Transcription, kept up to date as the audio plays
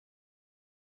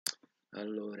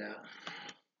Allora,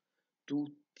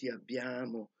 tutti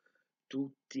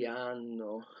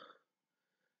hanno,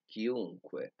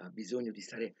 chiunque ha bisogno di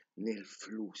stare nel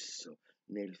flusso,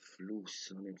 nel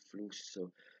flusso, nel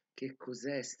flusso. Che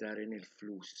cos'è stare nel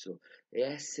flusso? È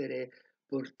essere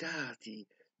portati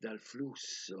dal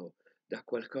flusso, da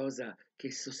qualcosa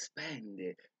che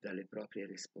sospende dalle proprie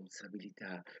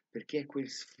responsabilità, perché è quel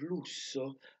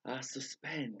flusso a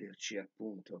sospenderci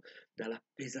appunto dalla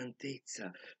pesantezza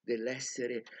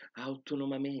dell'essere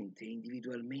autonomamente,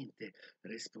 individualmente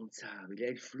responsabili. È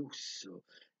il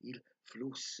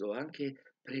flusso,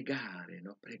 anche pregare,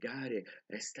 no? Pregare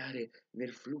è stare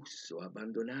nel flusso,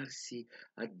 abbandonarsi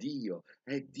a Dio,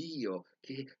 è Dio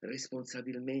che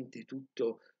responsabilmente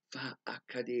tutto fa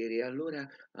accadere. Allora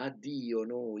a Dio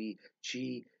noi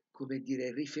ci, come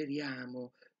dire,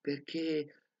 riferiamo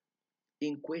perché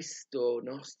in questo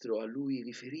nostro a Lui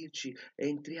riferirci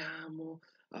entriamo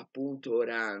appunto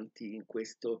oranti in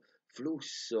questo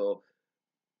flusso.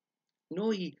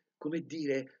 Noi, come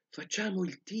dire, facciamo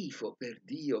il tifo per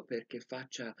Dio perché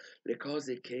faccia le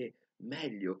cose che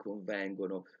meglio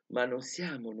convengono, ma non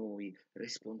siamo noi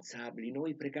responsabili.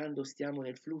 Noi pregando stiamo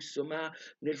nel flusso, ma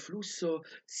nel flusso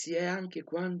si è anche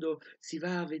quando si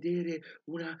va a vedere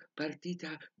una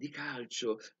partita di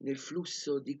calcio, nel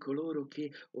flusso di coloro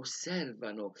che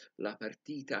osservano la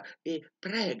partita e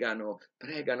pregano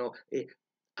e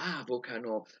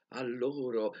avocano a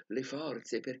loro le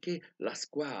forze perché la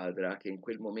squadra che in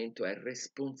quel momento è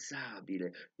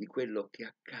responsabile di quello che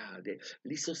accade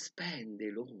li sospende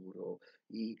loro,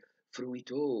 i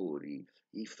fruitori,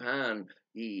 i fan,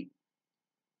 i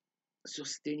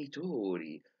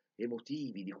sostenitori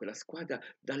emotivi di quella squadra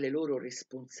dalle loro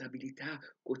responsabilità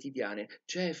quotidiane.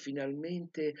 C'è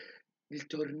finalmente il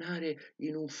tornare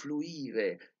in un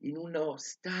fluire, in uno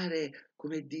stare,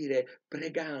 come dire,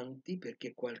 preganti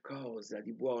perché qualcosa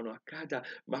di buono accada,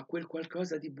 ma quel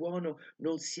qualcosa di buono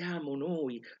non siamo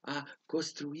noi a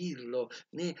costruirlo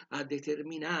né a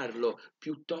determinarlo,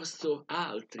 piuttosto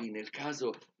altri. Nel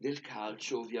caso del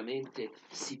calcio, ovviamente,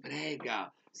 si prega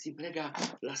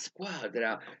la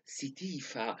squadra, si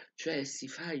tifa, cioè si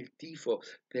fa il tifo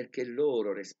perché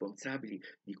loro, responsabili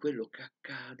di quello che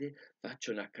accade,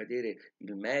 facciano accadere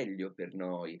il meglio per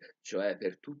noi, cioè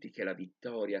per tutti che è la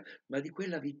vittoria, ma di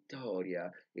quella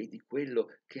vittoria e di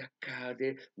quello che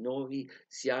accade noi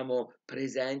siamo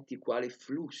presenti quale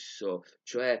flusso,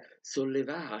 cioè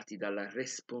sollevati dalla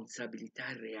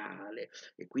responsabilità reale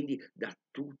e quindi da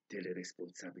tutte le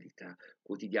responsabilità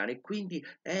quotidiane. E quindi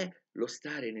è lo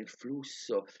stare nel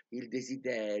flusso il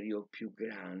desiderio più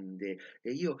grande.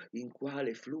 E io in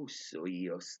quale flusso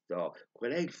io sto?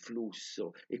 Qual è il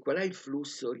flusso? E qual è il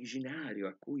flusso originario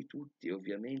a cui tutti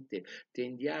ovviamente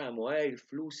tendiamo? È il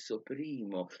flusso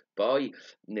primo. Poi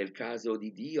nel caso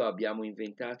di Dio abbiamo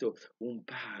inventato un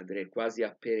padre quasi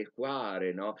a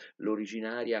perequare, no?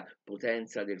 L'originaria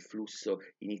potenza del flusso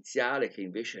iniziale che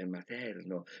invece è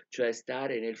materno, cioè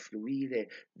stare nel fluire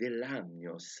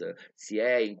dell'amnios, si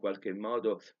è in qualche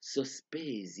modo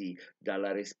sospesi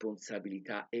dalla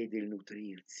responsabilità e del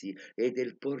nutrirsi e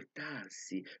del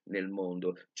portarsi nel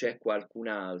mondo. C'è qualcun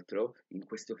altro, in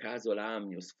questo caso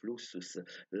l'amnios fluxus,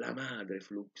 la madre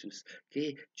fluxus,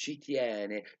 che ci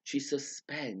tiene, ci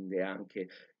sospende anche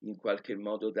in qualche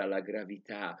modo dalla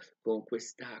gravità con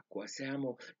quest'acqua.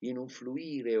 Siamo in un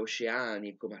fluire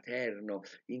oceanico materno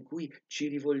in cui ci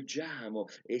rivolgiamo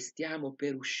e stiamo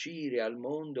per uscire al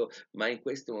mondo, ma in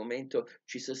questo momento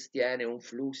ci sostiene un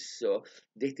flusso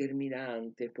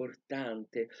determinante,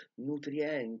 portante,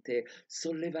 nutriente,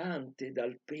 sollevante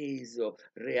dal peso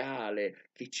reale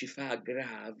che ci fa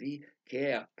gravi, che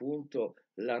è appunto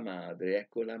la madre.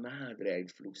 Ecco, la madre è il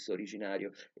flusso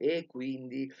originario e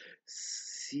quindi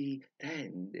si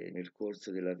tende nel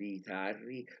corso della vita a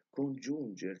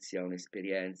ricongiungersi a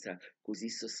un'esperienza così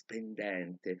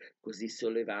sospendente, così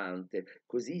sollevante,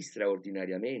 così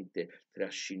straordinariamente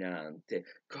trascinante.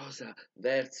 Cosa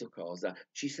verso cosa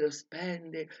ci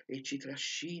sospende e ci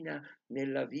trascina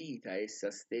nella vita, essa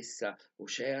stessa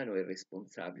oceano e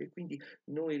responsabile. Quindi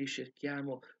noi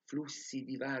ricerchiamo flussi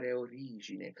di varia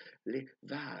origine, le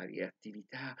varie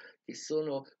attività che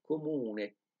sono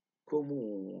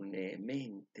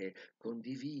comunemente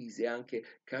condivise,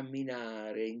 anche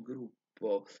camminare in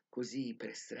gruppo, così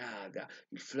per strada,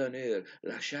 il flaneur,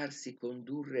 lasciarsi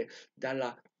condurre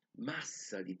dalla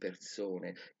massa di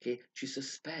persone che ci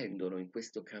sospendono in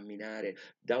questo camminare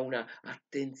da una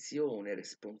attenzione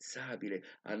responsabile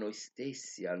a noi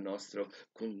stessi, al nostro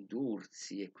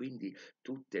condursi e quindi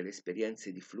tutte le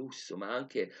esperienze di flusso, ma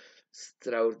anche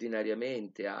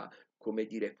straordinariamente a come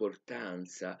dire,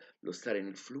 portanza, lo stare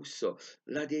nel flusso,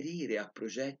 l'aderire a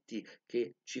progetti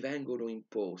che ci vengono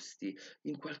imposti,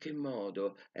 in qualche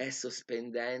modo è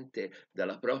sospendente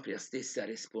dalla propria stessa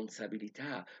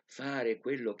responsabilità, fare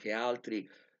quello che altri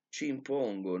ci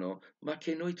impongono, ma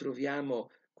che noi troviamo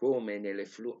come nelle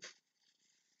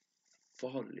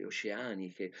folle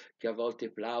oceaniche che a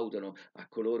volte plaudono a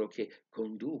coloro che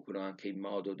conducono anche in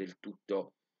modo del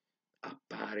tutto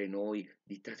appare noi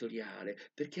dittatoriale,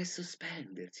 perché è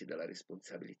sospendersi dalla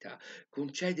responsabilità,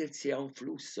 concedersi a un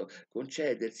flusso,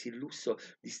 concedersi il lusso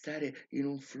di stare in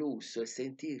un flusso e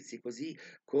sentirsi così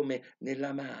come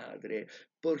nella madre,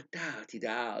 portati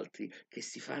da altri che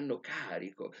si fanno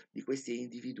carico di queste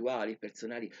individuali,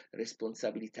 personali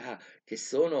responsabilità che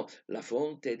sono la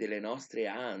fonte delle nostre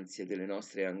ansie, delle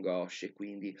nostre angosce.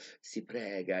 Quindi si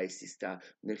prega e si sta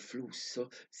nel flusso,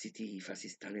 si tifa, si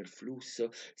sta nel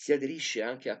flusso, si aderisce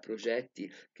anche a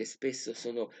progetti che spesso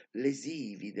sono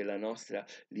lesivi della nostra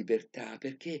libertà,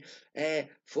 perché è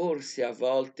forse a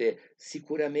volte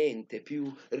sicuramente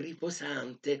più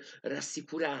riposante,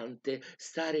 rassicurante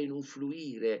stare in un fluire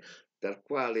dal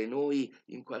quale noi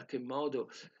in qualche modo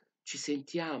ci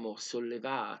sentiamo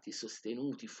sollevati,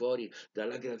 sostenuti fuori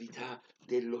dalla gravità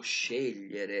dello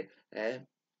scegliere, eh?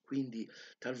 Quindi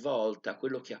talvolta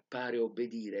quello che appare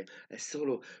obbedire è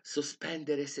solo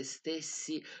sospendere se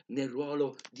stessi nel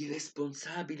ruolo di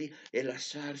responsabili e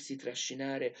lasciarsi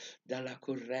trascinare dalla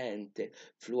corrente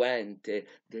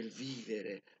fluente del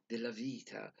vivere, della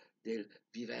vita, del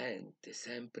vivente,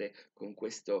 sempre con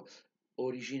questo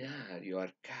originario,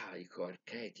 arcaico,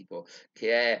 archetipo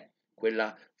che è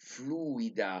quella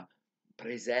fluida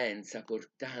presenza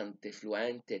portante,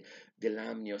 fluente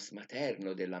dell'amnios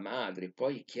materno, della madre.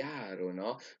 Poi chiaro,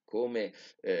 no, come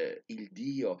il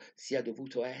Dio sia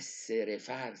dovuto essere,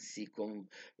 farsi con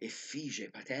effigie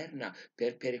paterna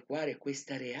per perequare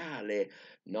questa reale,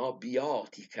 no,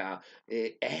 biotica,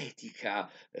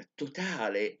 etica,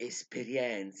 totale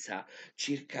esperienza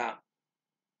circa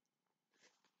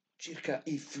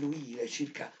il fluire,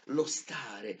 circa lo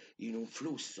stare in un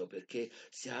flusso, perché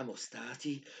siamo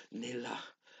stati nella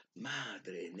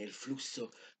madre, nel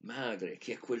flusso madre,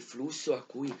 che è quel flusso a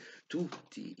cui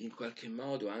tutti, in qualche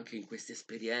modo, anche in queste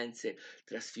esperienze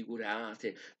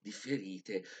trasfigurate,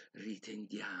 differite,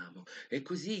 ritendiamo. E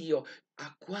così io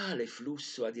a quale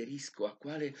flusso aderisco, a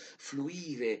quale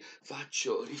fluire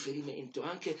faccio riferimento,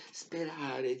 anche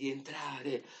sperare di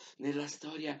entrare nella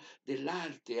storia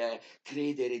dell'arte è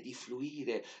credere di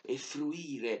fluire e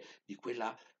fruire di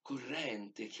quella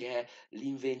corrente che è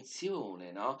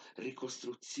l'invenzione, no?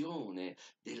 Ricostruzione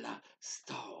della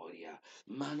storia.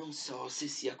 Ma non so se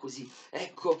sia così.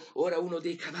 Ecco ora uno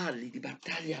dei cavalli di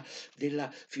battaglia della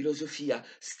filosofia,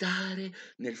 stare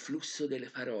nel flusso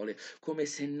delle parole, come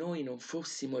se noi non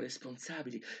fossimo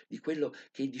responsabili di quello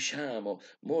che diciamo.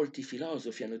 Molti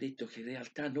filosofi hanno detto che in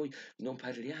realtà noi non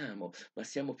parliamo, ma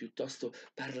siamo piuttosto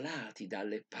parlati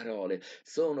dalle parole,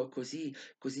 sono così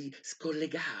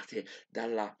scollegate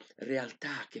dalla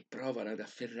realtà che provano ad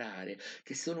afferrare,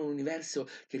 che sono un universo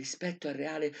che rispetto al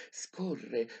reale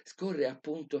scorre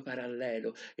appunto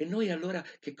parallelo. E noi allora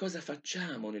che cosa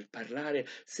facciamo nel parlare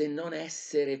se non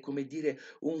essere, come dire,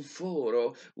 un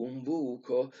foro, un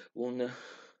buco,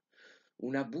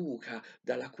 una buca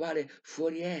dalla quale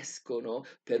fuoriescono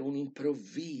per un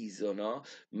improvviso, no,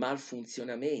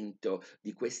 malfunzionamento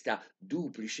di questa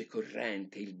duplice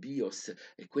corrente, il bios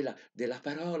e quella della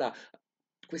parola,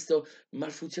 questo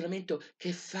malfunzionamento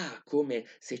che fa come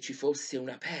se ci fosse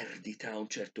una perdita a un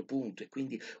certo punto e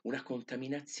quindi una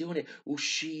contaminazione,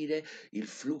 uscire il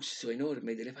flusso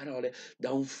enorme delle parole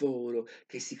da un foro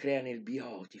che si crea nel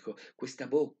biotico, questa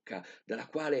bocca dalla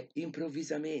quale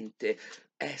improvvisamente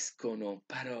escono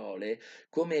parole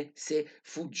come se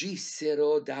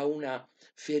fuggissero da una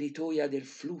feritoia del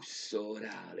flusso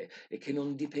orale e che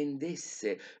non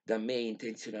dipendesse da me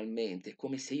intenzionalmente,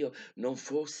 come se io non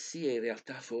fossi e in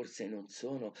realtà forse non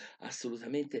sono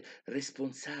assolutamente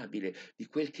responsabile di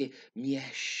quel che mi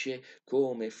esce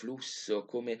come flusso,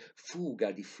 come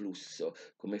fuga di flusso,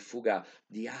 come fuga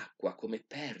di acqua, come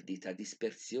perdita,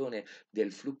 dispersione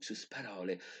del fluxus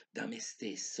parole da me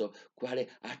stesso,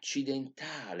 quale accidentale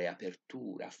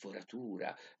apertura,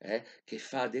 foratura, che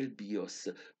fa del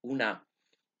bios una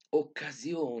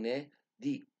occasione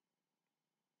di,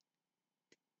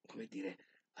 come dire,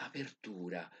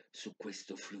 apertura su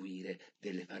questo fluire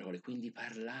delle parole, quindi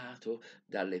parlato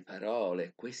dalle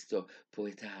parole, questo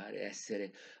poetare,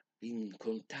 essere in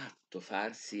contatto,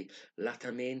 farsi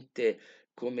latamente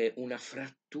come una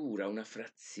frattura, una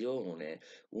frazione,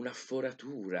 una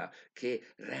foratura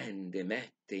che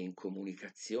mette in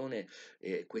comunicazione,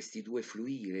 questi 2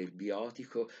 fluire, il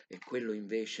biotico e quello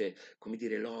invece, come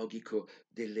dire, logico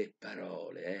delle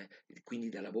parole, e quindi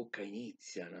dalla bocca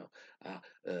iniziano a,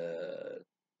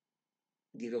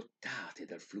 dirottate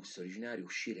dal flusso originario,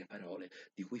 uscire parole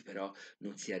di cui però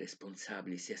non si è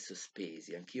responsabili, si è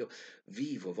sospesi. Anch'io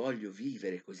voglio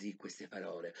vivere così queste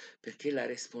parole, perché la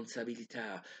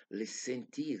responsabilità, il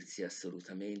sentirsi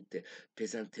assolutamente,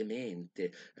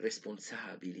 pesantemente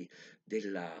responsabili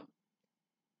della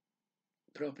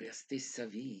propria stessa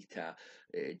vita,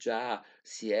 già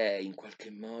si è in qualche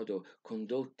modo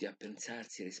condotti a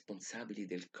pensarsi responsabili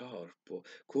del corpo,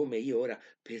 come io ora,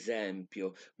 per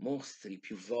esempio, mostri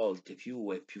più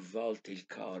e più volte il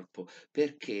corpo.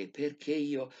 Perché? Perché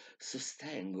io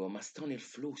sostengo, ma sto nel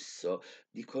flusso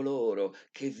di coloro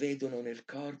che vedono nel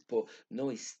corpo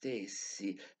noi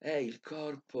stessi. È il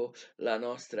corpo la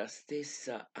nostra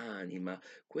stessa anima.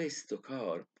 Questo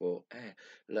corpo è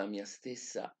la mia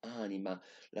stessa anima,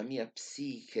 la mia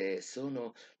psiche, sono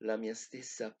la mia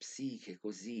stessa psiche,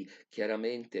 così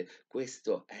chiaramente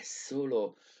questo è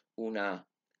solo una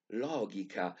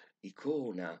logica,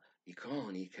 iconica,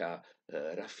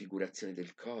 raffigurazione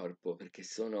del corpo, perché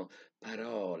sono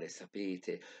parole,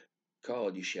 sapete,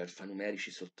 codici alfanumerici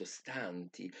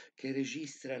sottostanti che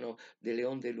registrano delle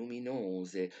onde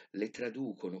luminose, le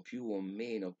traducono più o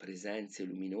meno presenze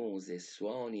luminose e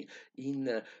suoni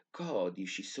in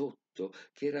codici sotto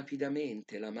che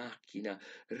rapidamente la macchina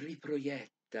riproietta,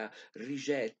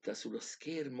 rigetta sullo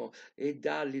schermo e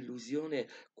dà l'illusione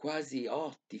quasi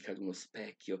ottica d'uno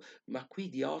specchio, ma qui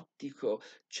di ottico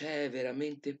c'è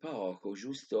veramente poco,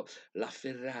 giusto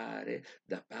l'afferrare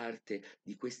da parte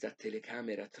di questa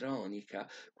telecamera tronica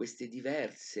queste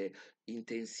diverse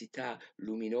intensità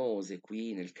luminose.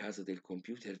 Qui nel caso del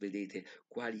computer vedete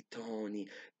quali toni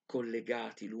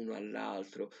collegati l'uno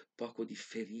all'altro, poco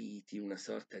differiti, una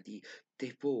sorta di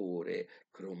tepore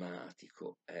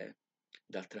cromatico, eh.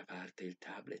 D'altra parte il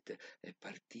tablet è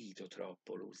partito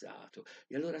troppo, l'ho usato,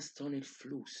 e allora sto nel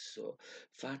flusso,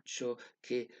 faccio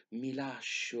che mi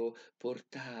lascio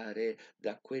portare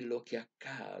da quello che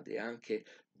accade, anche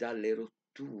dalle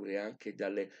rotture, anche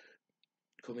dalle,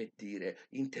 come dire,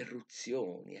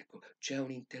 interruzioni, ecco, c'è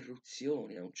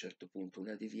un'interruzione a un certo punto,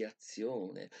 una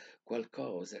deviazione,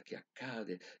 qualcosa che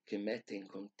accade che mette in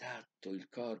contatto il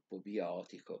corpo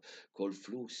biotico col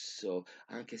flusso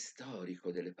anche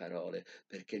storico delle parole,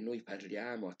 perché noi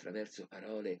parliamo attraverso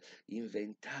parole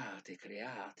inventate,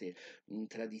 create in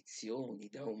tradizioni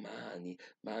da umani,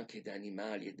 ma anche da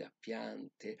animali e da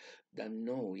piante, da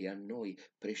noi a noi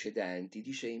precedenti.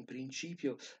 Dice in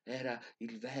principio era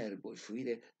il verbo, il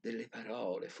fluire delle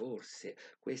parole, forse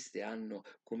queste hanno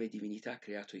come divinità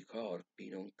creato i corpi,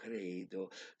 non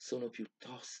credo, sono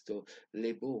piuttosto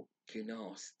le bocche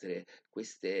nostre,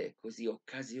 queste così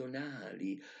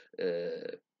occasionali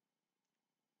eh,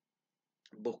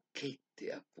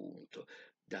 bocchette appunto,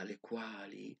 dalle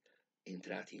quali,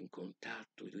 entrati in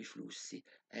contatto i due flussi,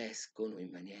 escono in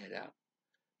maniera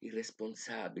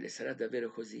irresponsabile. Sarà davvero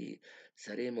così?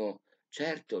 Saremo,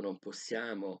 certo non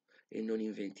possiamo e non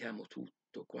inventiamo tutto.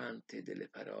 Quante delle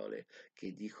parole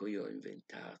che dico io ho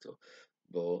inventato?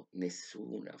 Boh,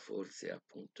 nessuna, forse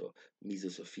appunto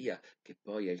misosofia, che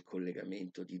poi è il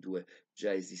collegamento di due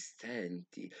già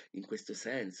esistenti. In questo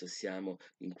senso siamo,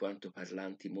 in quanto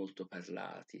parlanti, molto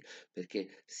parlati,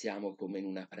 perché siamo come in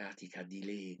una pratica di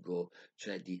Lego,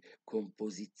 cioè di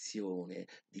composizione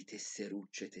di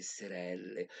tesserucce,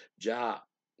 tesserelle, già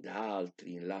da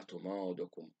altri in lato modo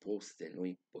composte,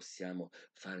 noi possiamo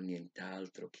far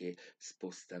nient'altro che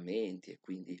spostamenti, e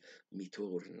quindi mi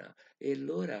torna. E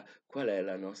allora qual è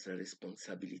la nostra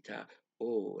responsabilità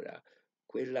ora?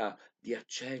 Quella di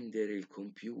accendere il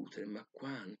computer, ma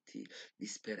quanti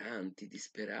disperanti,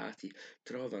 disperati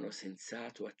trovano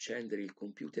sensato accendere il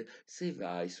computer? Se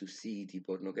vai su siti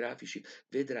pornografici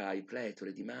vedrai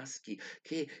pletore di maschi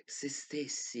che se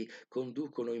stessi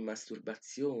conducono in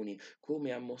masturbazioni,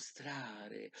 come a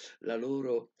mostrare la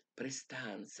loro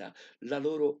prestanza, la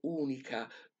loro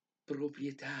unica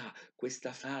proprietà,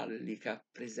 questa fallica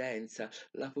presenza,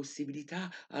 la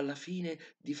possibilità alla fine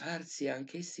di farsi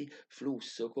anch'essi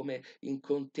flusso, come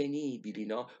incontenibili,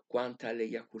 no? Quanto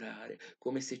all'eiaculare,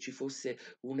 come se ci fosse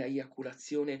una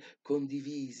eiaculazione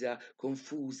condivisa,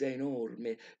 confusa,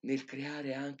 enorme, nel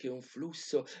creare anche un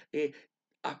flusso e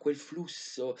a quel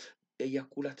flusso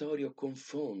eiaculatorio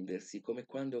confondersi, come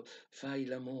quando fai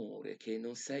l'amore, che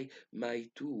non sei mai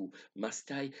tu, ma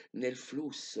stai nel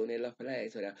flusso, nella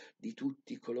pletora di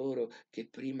tutti coloro che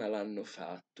prima l'hanno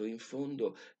fatto. In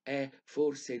fondo È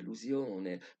forse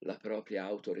illusione la propria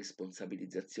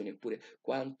autoresponsabilizzazione, eppure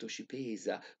quanto ci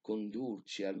pesa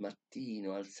condurci al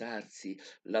mattino, alzarsi,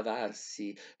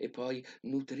 lavarsi e poi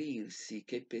nutrirsi,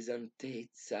 che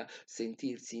pesantezza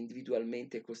sentirsi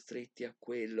individualmente costretti a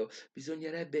quello.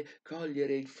 Bisognerebbe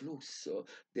cogliere il flusso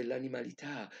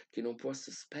dell'animalità che non può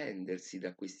sospendersi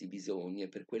da questi bisogni, è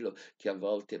per quello che a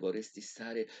volte vorresti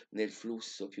stare nel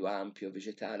flusso più ampio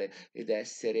vegetale ed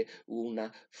essere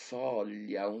una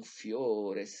foglia, un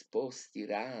fiore, esposti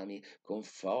rami con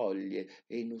foglie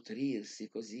e nutrirsi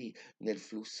così nel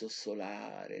flusso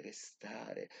solare,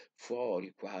 restare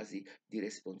fuori quasi di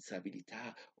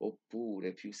responsabilità,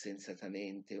 oppure più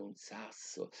sensatamente un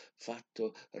sasso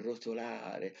fatto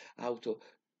rotolare,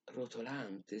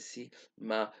 autorotolante, sì,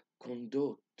 ma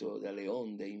condotto dalle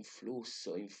onde in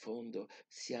flusso, in fondo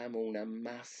siamo un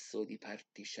ammasso di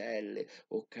particelle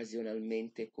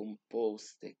occasionalmente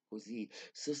composte, così,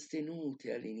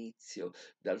 sostenute all'inizio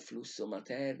dal flusso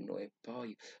materno e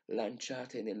poi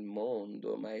lanciate nel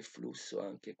mondo, ma è flusso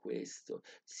anche questo.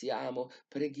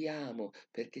 Preghiamo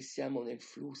perché siamo nel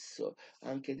flusso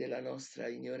anche della nostra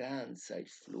ignoranza, il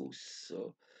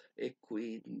flusso. E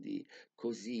quindi,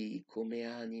 così come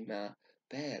anima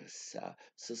persa,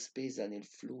 sospesa nel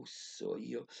flusso,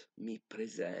 io mi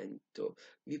presento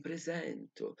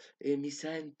e mi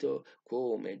sento,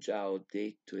 come già ho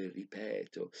detto e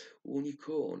ripeto,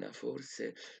 un'icona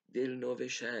forse del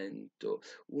Novecento,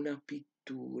 una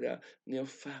pittura, ne ho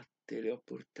fatte, le ho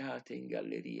portate in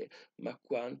gallerie, ma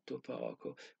quanto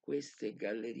poco queste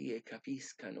gallerie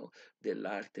capiscano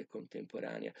dell'arte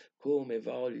contemporanea, come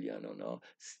vogliano, no,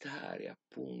 stare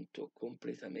appunto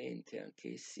completamente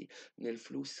anch'essi nel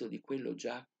flusso di quello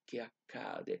già che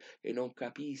accade e non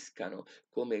capiscano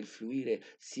come il fluire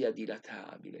sia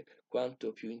dilatabile,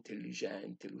 quanto più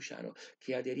intelligente Luciano,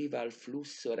 che aderiva al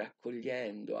flusso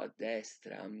raccogliendo a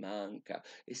destra, a manca,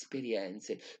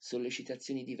 esperienze,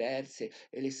 sollecitazioni diverse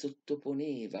e le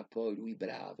sottoponeva poi lui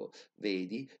bravo.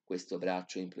 Vedi questo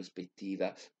braccio in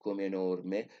prospettiva come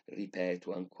enorme,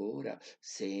 ripeto ancora,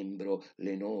 sembro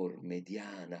l'enorme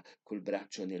Diana col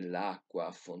braccio nell'acqua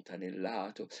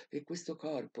affontanellato e questo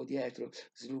corpo dietro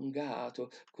slungato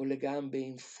con le gambe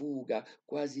in fuga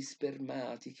quasi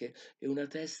spermatiche e una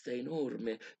testa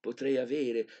enorme potrei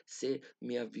avere se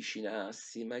mi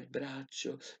avvicinassi, ma il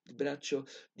braccio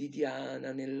di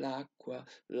Diana nell'acqua,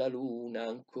 la luna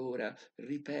ancora,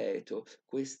 ripeto,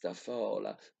 questa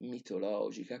fola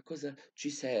mitologica, a cosa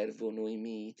ci servono i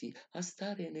miti? A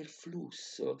stare nel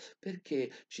flusso,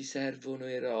 perché ci servono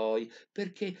eroi?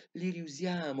 Perché li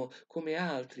riusiamo come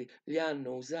altri li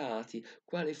hanno usati?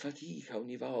 Quale fatica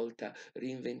ogni volta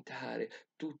reinventare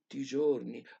tutti i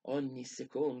giorni, ogni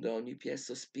secondo, ogni piè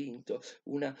sospinto,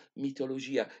 una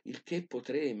mitologia, il che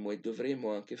potremmo e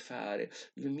dovremmo anche fare,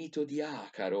 il mito di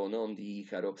Acaro, non di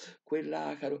Icaro,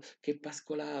 quell'Acaro che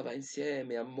pascolava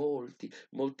insieme a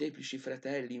molteplici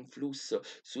fratelli in flusso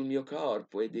sul mio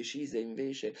corpo e decise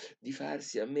invece di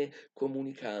farsi a me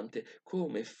comunicante.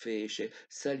 Come fece?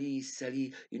 Salì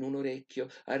in un orecchio,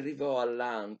 arrivò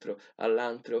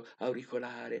all'antro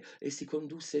auricolare e si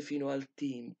condusse fino al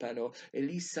timpano e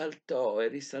lì saltò e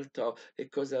risaltò e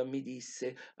cosa mi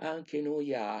disse? Anche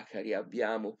noi acari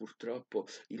abbiamo purtroppo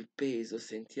il peso,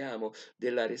 sentiamo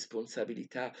della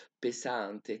responsabilità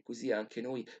pesante e così anche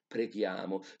noi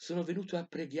preghiamo. Sono venuto a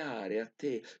preghiare a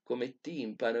te come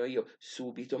timpano io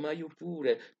subito, ma io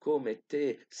pure come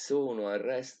te sono al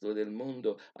resto del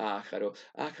mondo acaro,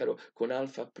 acaro con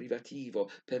alfa privativo,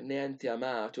 per niente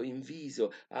amato,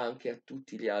 inviso anche a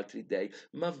tutti gli altri dei,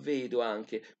 ma vedo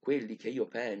anche quelli che io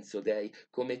penso dei,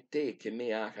 come te che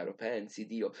me acaro pensi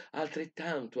Dio,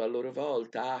 altrettanto a loro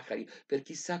volta acari, per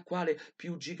chissà quale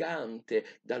più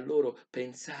gigante da loro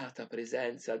pensata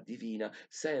presenza divina,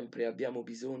 sempre abbiamo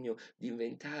bisogno di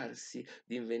inventarsi,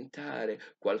 di inventare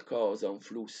qualcosa, un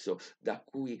flusso a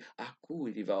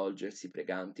cui rivolgersi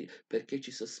preganti, perché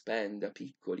ci sospenda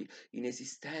piccoli,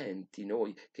 inesistenti,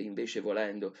 noi che invece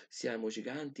volendo siamo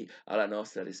giganti, alla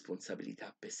nostra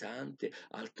responsabilità pesante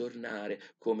al tornare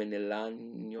come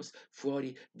nell'agnos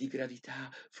fuori di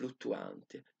gravità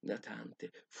fluttuante,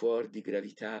 natante, fuor di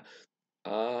gravità.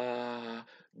 Ah,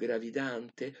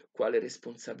 gravidante? Quale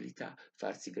responsabilità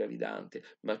farsi gravidante,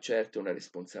 ma certo una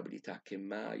responsabilità che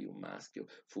mai un maschio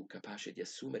fu capace di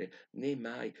assumere, né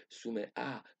mai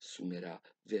assumerà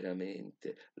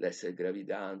veramente l'esser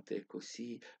gravidante, e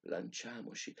così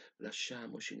lasciamoci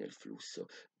nel flusso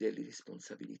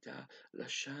dell'irresponsabilità,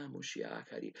 lasciamoci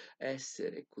acari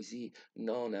essere così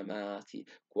non amati,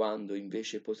 quando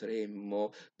invece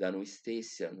potremmo da noi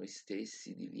stessi a noi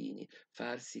stessi divini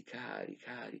farsi cari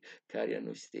a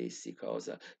noi stessi,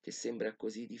 cosa che sembra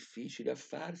così difficile a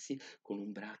farsi, con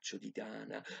un braccio di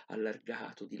Dana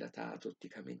allargato, dilatato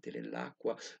otticamente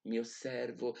nell'acqua, mi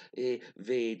osservo e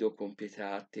vedo con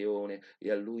pietà a Teone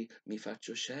e a lui mi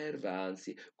faccio cerva,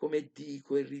 anzi, come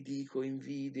dico e ridico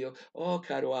invidio: "Oh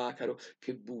caro acaro,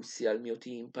 che bussi al mio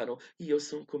timpano, io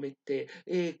son come te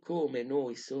e come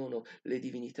noi sono le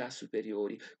divinità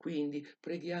superiori, quindi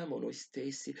preghiamo noi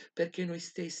stessi, perché noi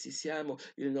stessi siamo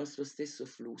il nostro stesso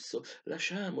flusso,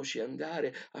 lasciamoci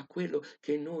andare a quello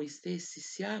che noi stessi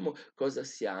siamo. Cosa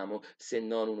siamo se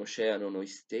non un oceano noi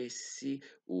stessi,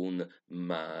 un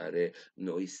mare,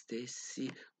 noi stessi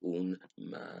un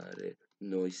mare,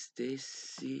 noi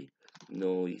stessi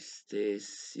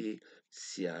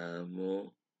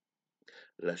siamo,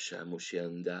 lasciamoci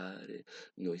andare,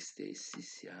 noi stessi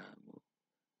siamo,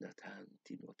 da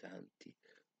tanti nuotanti,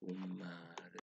 un mare."